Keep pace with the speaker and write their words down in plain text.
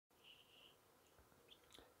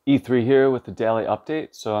E3 here with the daily update.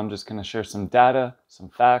 So I'm just going to share some data, some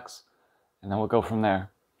facts, and then we'll go from there.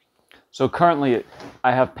 So currently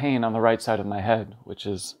I have pain on the right side of my head, which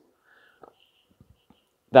is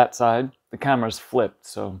that side. The camera's flipped,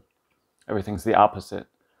 so everything's the opposite.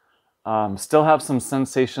 Still have some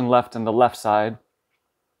sensation left in the left side,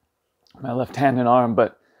 my left hand and arm,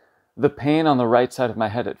 but the pain on the right side of my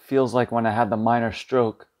head, it feels like when I had the minor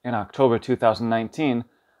stroke in October 2019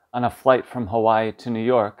 on a flight from Hawaii to New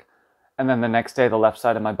York. And then the next day, the left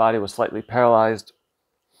side of my body was slightly paralyzed.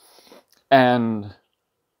 And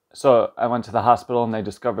so I went to the hospital and they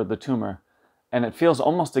discovered the tumor. And it feels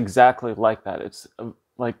almost exactly like that. It's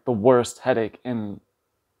like the worst headache in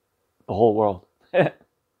the whole world that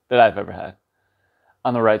I've ever had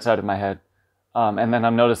on the right side of my head. And then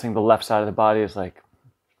I'm noticing the left side of the body is like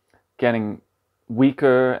getting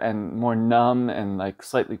weaker and more numb and like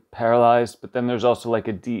slightly paralyzed. But then there's also like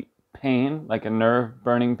a deep pain, like a nerve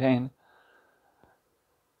burning pain.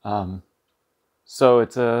 So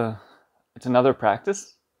it's another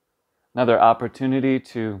practice, another opportunity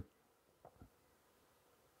to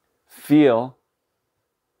feel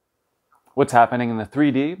what's happening in the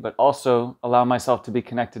 3D, but also allow myself to be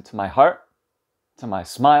connected to my heart, to my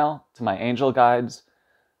smile, to my angel guides,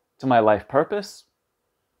 to my life purpose,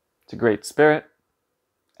 to Great Spirit,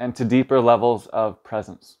 and to deeper levels of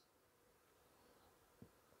presence.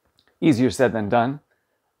 Easier said than done,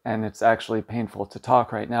 and it's actually painful to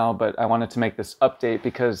talk right now, but I wanted to make this update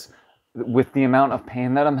because with the amount of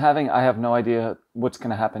pain that I'm having, I have no idea what's going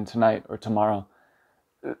to happen tonight or tomorrow.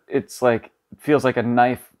 It's like, it feels like a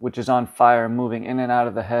knife which is on fire moving in and out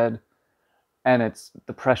of the head, and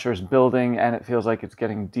the pressure is building and it feels like it's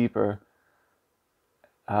getting deeper.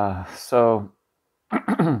 But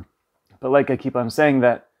like I keep on saying,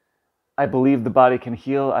 that I believe the body can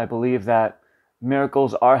heal. I believe that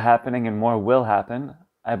miracles are happening and more will happen.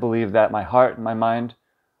 I believe that my heart and my mind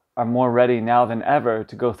are more ready now than ever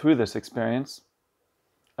to go through this experience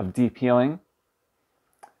of deep healing.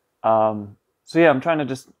 So yeah, I'm trying to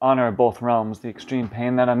just honor both realms, the extreme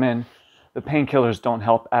pain that I'm in. The painkillers don't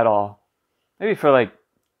help at all. Maybe for like,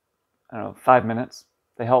 5 minutes.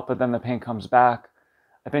 They help, but then the pain comes back.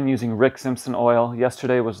 I've been using Rick Simpson oil.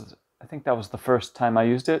 Yesterday I think that was the first time I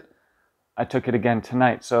used it. I took it again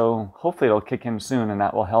tonight, so hopefully it'll kick in soon and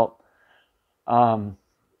that will help. But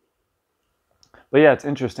yeah, it's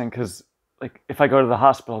interesting because like if I go to the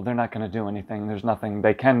hospital, they're not going to do anything. There's nothing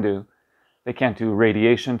they can do. They can't do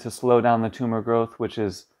radiation to slow down the tumor growth, which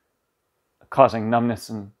is causing numbness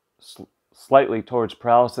and slightly towards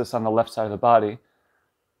paralysis on the left side of the body.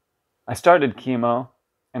 I started chemo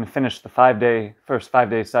and finished the first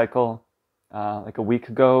 5-day cycle like a week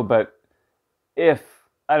ago, but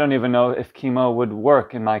I don't even know if chemo would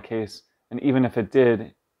work in my case, and even if it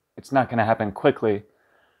did, it's not going to happen quickly.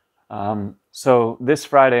 So this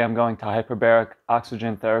Friday I'm going to hyperbaric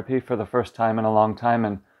oxygen therapy for the first time in a long time,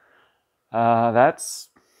 and that's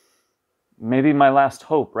maybe my last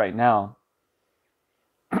hope right now.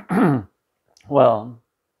 Well,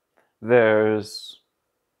 there's,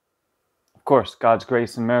 of course, God's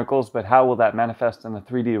grace and miracles, but how will that manifest in the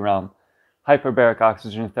 3D realm? Hyperbaric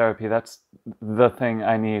oxygen therapy, that's the thing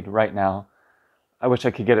I need right now. I wish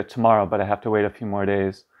I could get it tomorrow, but I have to wait a few more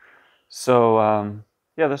days. So,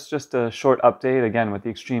 yeah, that's just a short update. Again, with the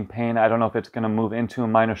extreme pain, I don't know if it's going to move into a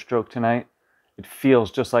minor stroke tonight. It feels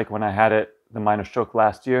just like when I had the minor stroke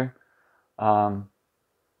last year.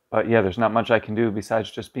 But yeah, there's not much I can do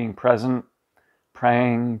besides just being present,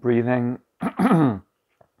 praying, breathing.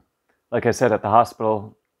 Like I said, at the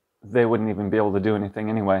hospital, they wouldn't even be able to do anything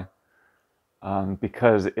anyway,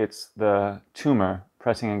 because it's the tumor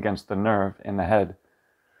pressing against the nerve in the head.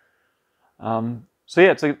 So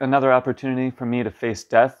yeah, it's another opportunity for me to face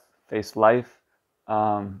death, face life,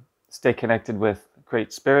 stay connected with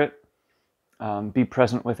Great Spirit, be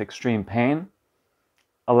present with extreme pain,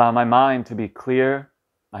 allow my mind to be clear,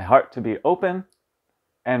 my heart to be open,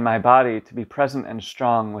 and my body to be present and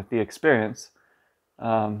strong with the experience.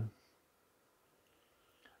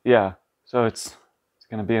 Yeah, so it's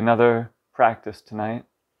going to be another practice tonight.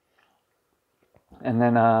 And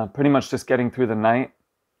then pretty much just getting through the night.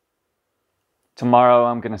 Tomorrow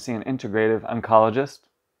I'm going to see an integrative oncologist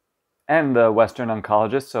and the Western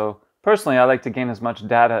oncologist. So personally, I like to gain as much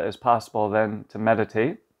data as possible, then to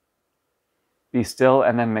meditate, be still,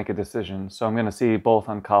 and then make a decision. So I'm going to see both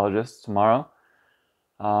oncologists tomorrow.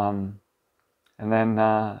 And then,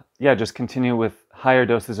 yeah, just continue with higher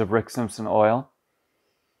doses of Rick Simpson oil.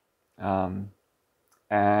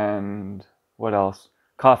 And what else?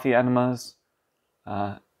 Coffee enemas,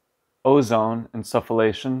 ozone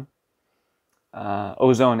insufflation,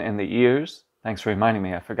 ozone in the ears, Thanks for reminding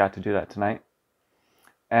me. I forgot to do that tonight.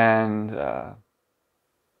 And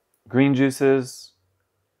green juices,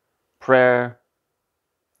 prayer,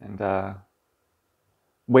 and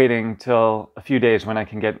waiting till a few days when I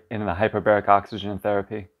can get in the hyperbaric oxygen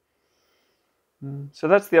therapy. So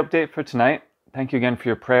that's the update for tonight. Thank you again for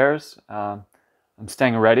your prayers. I'm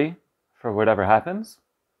staying ready for whatever happens,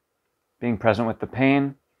 being present with the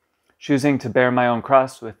pain, choosing to bear my own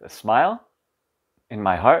cross with a smile in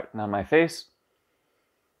my heart and on my face,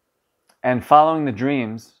 and following the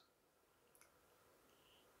dreams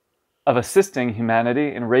of assisting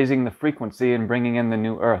humanity in raising the frequency and bringing in the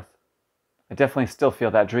new earth. I definitely still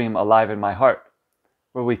feel that dream alive in my heart,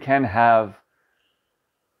 where we can have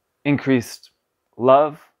increased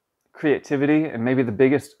love, creativity, and maybe the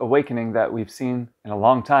biggest awakening that we've seen in a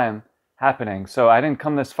long time happening. So I didn't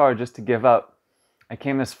come this far just to give up. I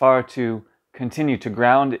came this far to continue to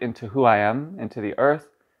ground into who I am, into the earth,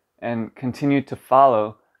 and continue to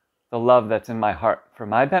follow the love that's in my heart for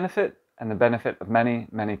my benefit and the benefit of many,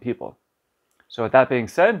 many people. So with that being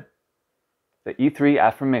said, the E3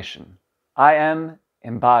 affirmation: I am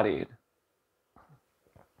embodied.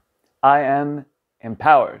 I am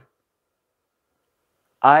empowered.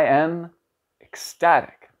 I am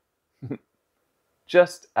ecstatic.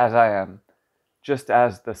 Just as I am, just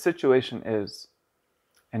as the situation is.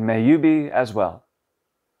 And may you be as well.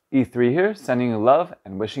 E3 here, sending you love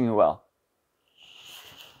and wishing you well.